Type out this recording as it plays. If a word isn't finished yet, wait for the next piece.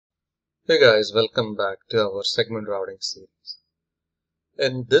Hey guys, welcome back to our segment routing series.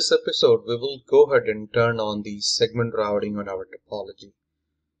 In this episode, we will go ahead and turn on the segment routing on our topology.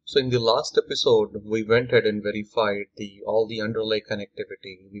 So in the last episode, we went ahead and verified all the underlay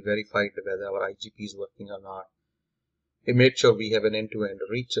connectivity. We verified whether our IGP is working or not. We made sure we have an end-to-end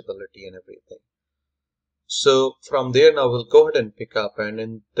reachability and everything. So from there now we'll go ahead and pick up, and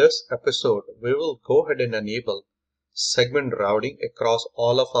in this episode, we will go ahead and enable segment routing across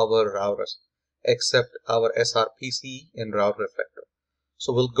all of our routers except our SRPC and route reflector.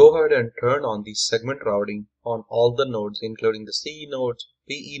 So we'll go ahead and turn on the segment routing on all the nodes, including the CE nodes,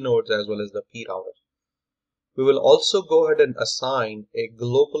 PE nodes, as well as the P routers. We will also go ahead and assign a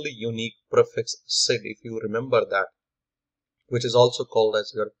globally unique prefix SID, if you remember that, which is also called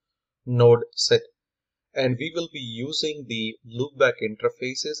as your node SID. And we will be using the loopback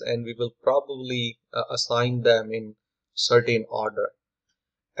interfaces, and we will probably assign them in certain order,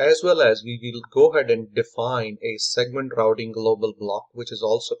 as well as we will go ahead and define a segment routing global block, which is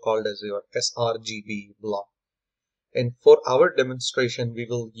also called as your sRGB block. And for our demonstration, we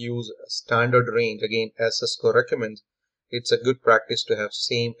will use standard range. Again, as Cisco recommends, it's a good practice to have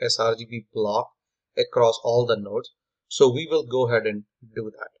same sRGB block across all the nodes. So we will go ahead and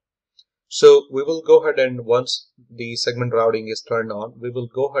do that. So we will go ahead, and once the segment routing is turned on, we will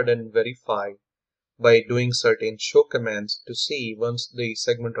go ahead and verify by doing certain show commands to see, once the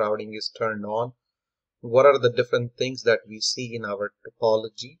segment routing is turned on, what are the different things that we see in our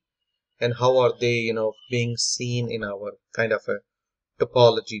topology and how are they, being seen in our kind of a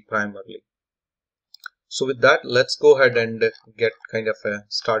topology primarily. So with that, let's go ahead and get kind of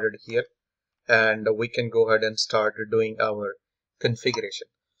started here, and we can go ahead and start doing our configuration.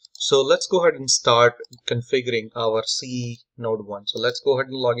 So let's go ahead and start configuring our CE node 1. So let's go ahead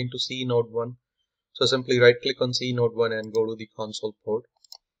and log into CE node 1. So simply right click on CE node 1 and go to the console port.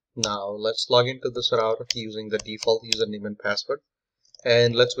 Now let's log into this router using the default username and password.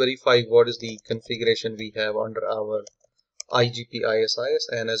 And let's verify what is the configuration we have under our IGP ISIS.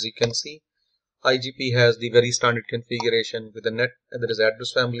 And as you can see, IGP has the very standard configuration with the net, and there is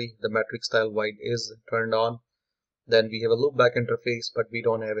address family. The metric style wide is turned on. Then we have a loopback interface, but we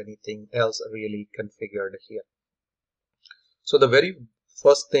don't have anything else really configured here. So the very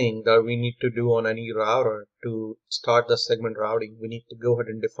first thing that we need to do on any router to start the segment routing, we need to go ahead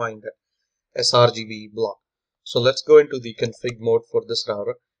and define the sRGB block. So let's go into the config mode for this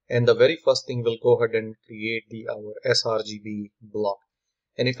router, and the very first thing we'll go ahead and create our sRGB block.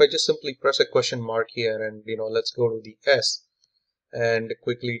 And if I just simply press a question mark here, and let's go to the S and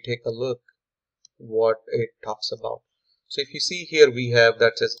quickly take a look what it talks about. So if you see here, we have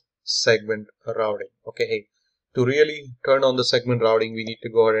that says segment routing. Okay, hey, to really turn on the segment routing, we need to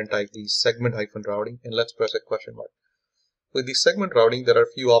go ahead and type the segment -routing, and let's press a question mark. With the segment routing, there are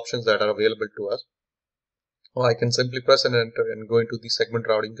a few options that are available to us. Or I can simply press and enter and go into the segment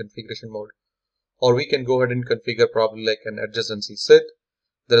routing configuration mode. Or we can go ahead and configure probably like an adjacency SID.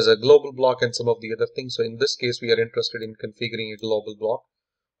 There is a global block and some of the other things. So in this case, we are interested in configuring a global block,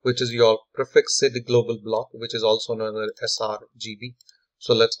 which is your prefix SID global block, which is also known as sRGB.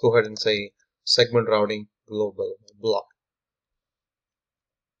 So let's go ahead and say segment routing global block.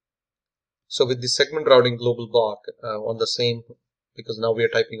 So with the segment routing global block on the same, because now we are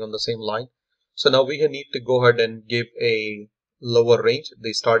typing on the same line. So now we need to go ahead and give a lower range,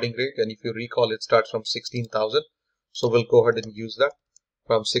 the starting rate. And if you recall, it starts from 16,000. So we'll go ahead and use that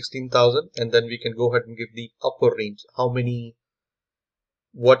from 16,000. And then we can go ahead and give the upper range.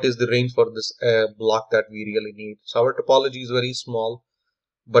 What is the range for this block that we really need? So our topology is very small,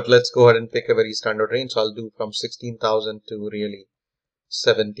 but let's go ahead and pick a very standard range. So I'll do from 16,000 to really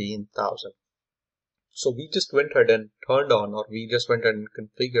 17,000. So we just went ahead and turned on, or we just went ahead and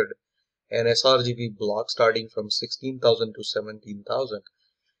configured an sRGB block starting from 16,000 to 17,000.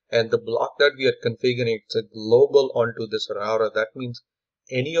 And the block that we are configuring, it's a global onto this router. That means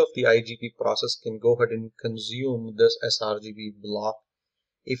any of the IGP process can go ahead and consume this sRGB block.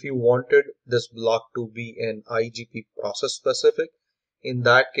 If you wanted this block to be an IGP process specific, in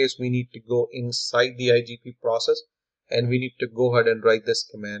that case, we need to go inside the IGP process and we need to go ahead and write this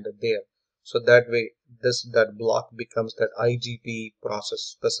command there. So that way, that block becomes that IGP process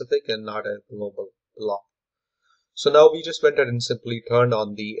specific and not a global block. So now we just went ahead and simply turned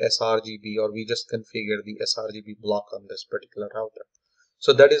on the sRGB, or we just configured the sRGB block on this particular router.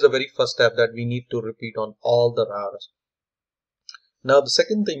 So that is the very first step that we need to repeat on all the routers. Now the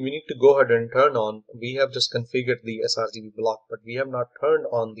second thing we need to go ahead and turn on, we have just configured the sRGB block, but we have not turned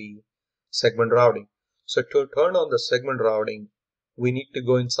on the segment routing. So to turn on the segment routing, we need to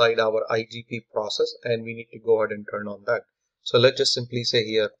go inside our IGP process and we need to go ahead and turn on that. So let's just simply say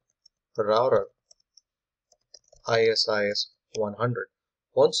here router ISIS 100.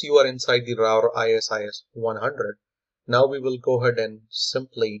 Once you are inside the router ISIS 100, now we will go ahead and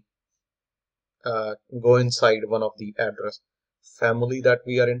simply go inside one of the address family that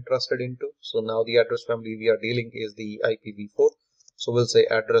we are interested into. So now the address family we are dealing is the IPv4. So we'll say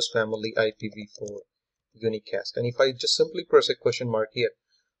address family IPv4 unicast. And if I just simply press a question mark here,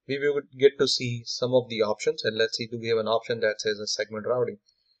 we would get to see some of the options. And let's see, do we have an option that says a segment routing?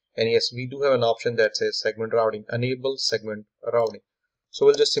 And yes, we do have an option that says segment routing, enable segment routing. So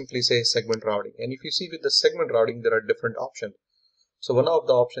we'll just simply say segment routing. And if you see with the segment routing, there are different options. So one of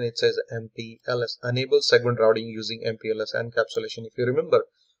the option, it says MPLS, enable segment routing using MPLS encapsulation. If you remember,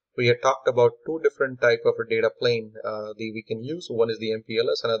 we had talked about two different type of a data plane we can use. One is the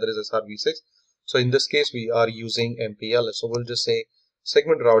MPLS, another is SRv6. So in this case, we are using MPLS. So we'll just say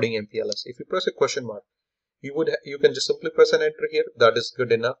segment routing MPLS. If you press a question mark, you can just simply press an enter here. That is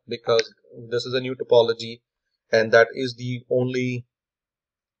good enough because this is a new topology, and that is the only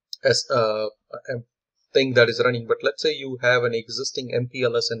as thing that is running. But let's say you have an existing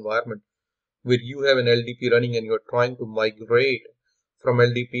MPLS environment where you have an LDP running and you're trying to migrate from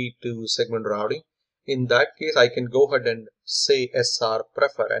LDP to segment routing. In that case, I can go ahead and say SR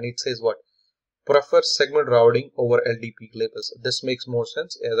prefer, and it says what? Prefer segment routing over LDP labels. This makes more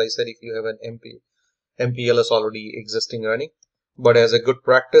sense. As I said, if you have an MPLS already existing running. But as a good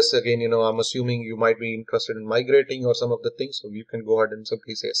practice, again, I'm assuming you might be interested in migrating or some of the things. So you can go ahead and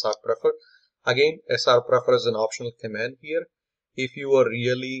simply say SR prefer. Again, SR prefer is an optional command here. If you are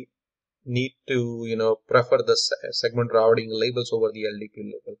really need to, prefer the segment routing labels over the LDP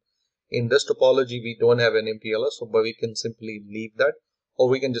label. In this topology, we don't have an MPLS, but we can simply leave that, or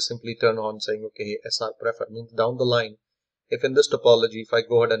we can just simply turn on saying, okay, SR prefer means down the line. If in this topology, if I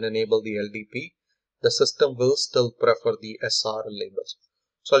go ahead and enable the LDP, the system will still prefer the SR labels.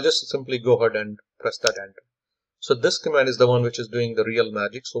 So I'll just simply go ahead and press that enter. So this command is the one which is doing the real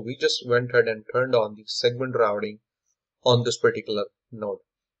magic. So we just went ahead and turned on the segment routing on this particular node.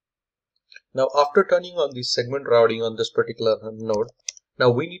 Now, after turning on the segment routing on this particular node, now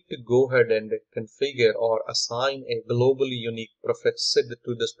we need to go ahead and configure or assign a globally unique prefix SID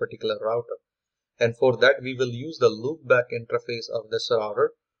to this particular router. And for that, we will use the loopback interface of this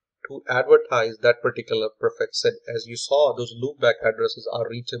router to advertise that particular prefix SID. As you saw, those loopback addresses are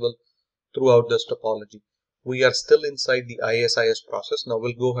reachable throughout this topology. We are still inside the ISIS process. Now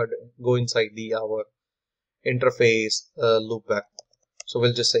we'll go ahead and go inside our interface loopback. So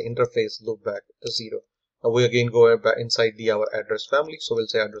we'll just say interface loopback 0. Now we again go back inside our address family. So we'll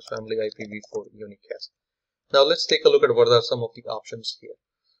say address family IPv4 unicast. Now let's take a look at what are some of the options here.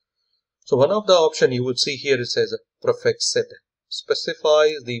 So one of the option you would see here, it says prefix SID.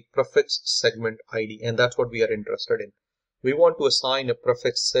 Specifies the prefix segment ID, and that's what we are interested in. We want to assign a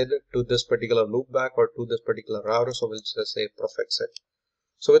prefix SID to this particular loopback or to this particular router. So we'll just say prefix SID.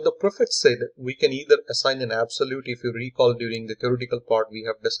 So with the prefix SID, we can either assign an absolute. If you recall during the theoretical part, we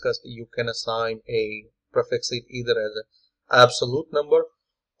have discussed you can assign a prefix SID either as an absolute number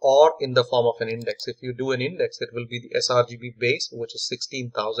or in the form of an index. If you do an index, it will be the sRGB base, which is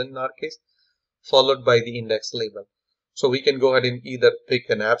 16,000 in our case, followed by the index label. So we can go ahead and either pick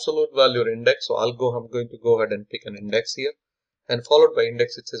an absolute value or index. So I'm going to go ahead and pick an index here, and followed by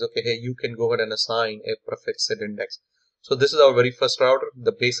index, it says, okay, hey, you can go ahead and assign a prefix SID index. So this is our very first router.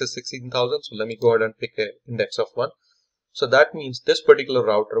 The base is 16,000. So let me go ahead and pick an index of 1. So that means this particular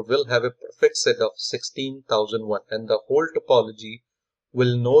router will have a prefix SID of 16,001, and the whole topology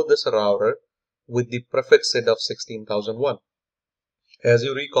will know this router with the prefix SID of 16,001. As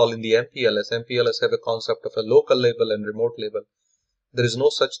you recall, in the MPLS have a concept of a local label and remote label. There is no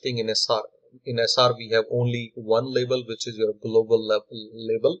such thing in SR. In SR, we have only one label, which is your global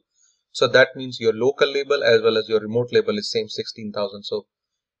label. So that means your local label as well as your remote label is same 16,000. So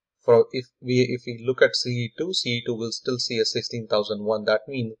if we look at CE2 will still see a 16,001. That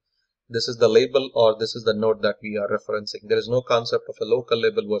means this is the label or this is the node that we are referencing. There is no concept of a local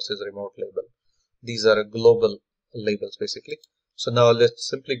label versus remote label. These are global labels basically. So now let's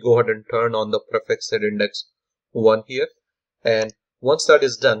simply go ahead and turn on the prefix SID index 1 here. And once that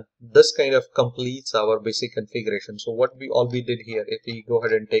is done, this kind of completes our basic configuration. So what we did here, if we go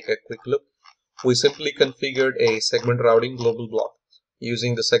ahead and take a quick look, we simply configured a segment routing global block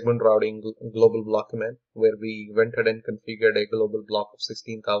using the segment routing global block command, where we went ahead and configured a global block of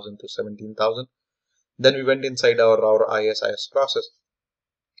 16,000 to 17,000. Then we went inside our router ISIS process.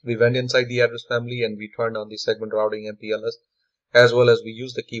 We went inside the address family and we turned on the segment routing MPLS, as well as we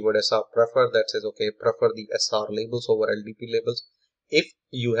use the keyword SR prefer that says, okay, prefer the SR labels over LDP labels if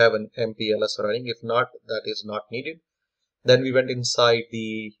you have an MPLS running. If not, that is not needed. Then we went inside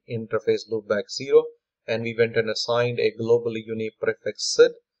the interface loopback 0 and we went and assigned a globally unique prefix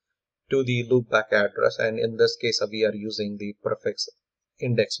SID to the loopback address, and in this case we are using the prefix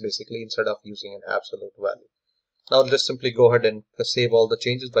index basically instead of using an absolute value. Now just simply go ahead and save all the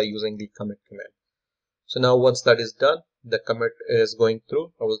changes by using the commit command. So now once that is done, the commit is going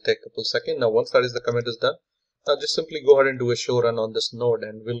through. I will take a couple seconds. Now once that is the commit is done, now just simply go ahead and do a show run on this node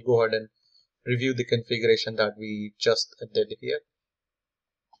and we'll go ahead and review the configuration that we just did here.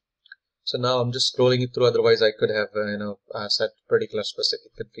 So now I'm just scrolling it through, otherwise I could have set particular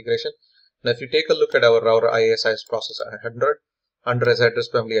specific configuration. Now if you take a look at our router ISIS processor 100 under as address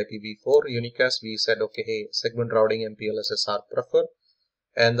family IPv4 unicast, we said okay, hey, segment routing MPLS are preferred,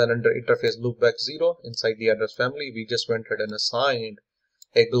 and then under interface loopback 0 inside the address family we just went ahead and assigned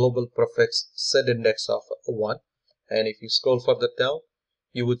a global prefix SID index of 1, and if you scroll further down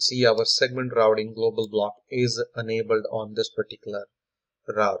you would see our segment routing global block is enabled on this particular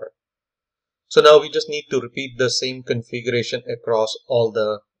router. So now we just need to repeat the same configuration across all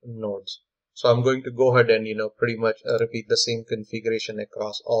the nodes. So I'm going to go ahead and pretty much repeat the same configuration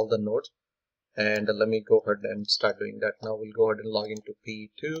across all the nodes, and let me go ahead and start doing that. Now we'll go ahead and log into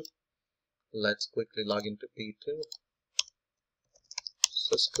P2. Let's quickly log into P2.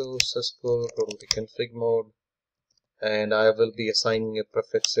 Cisco, go to the config mode, and I will be assigning a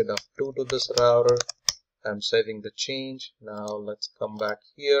prefix SID of 2 to this router. I'm saving the change. Now let's come back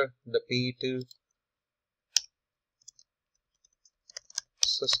here, the P2,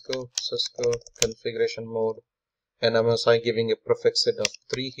 Cisco configuration mode, and I'm also giving a prefix SID of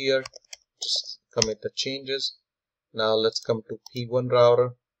 3 here. Just commit the changes. Now let's come to P1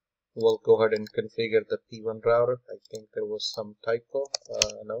 router. We'll go ahead and configure the P1 router. I think there was some typo.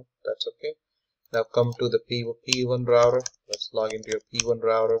 No, that's okay. Now come to the P1 router. Let's log into your P1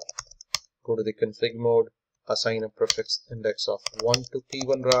 router. Go to the config mode. Assign a prefix index of 1 to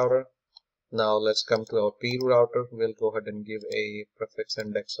P1 router. Now let's come to our P2 router. We'll go ahead and give a prefix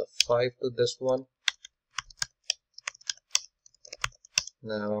index of 5 to this one.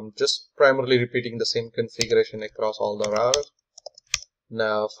 Now I'm just primarily repeating the same configuration across all the routers.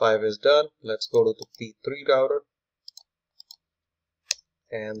 Now 5 is done. Let's go to the P3 router.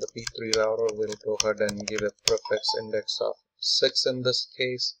 And the P3 router will go ahead and give a prefix index of 6 in this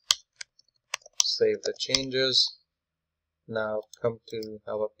case. Save the changes. Now come to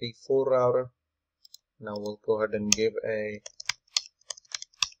our P4 router. Now we'll go ahead and give a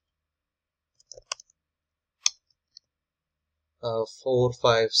uh, 4,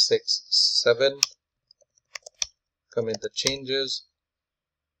 5, 6, 7. Commit the changes.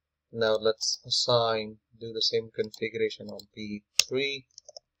 Now let's do the same configuration on P3.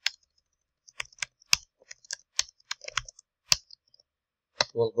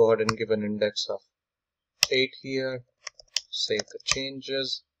 We'll go ahead and give an index of 8 here. Save the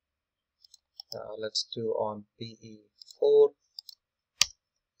changes. Now let's do on PE4.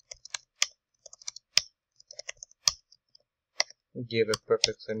 Give a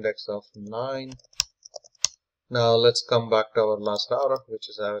prefix index of 9. Now let's come back to our last router, which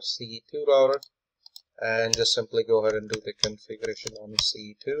is our CE2 router, and just simply go ahead and do the configuration on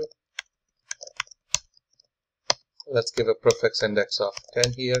CE2. Let's give a prefix index of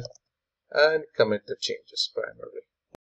 10 here and commit the changes primarily.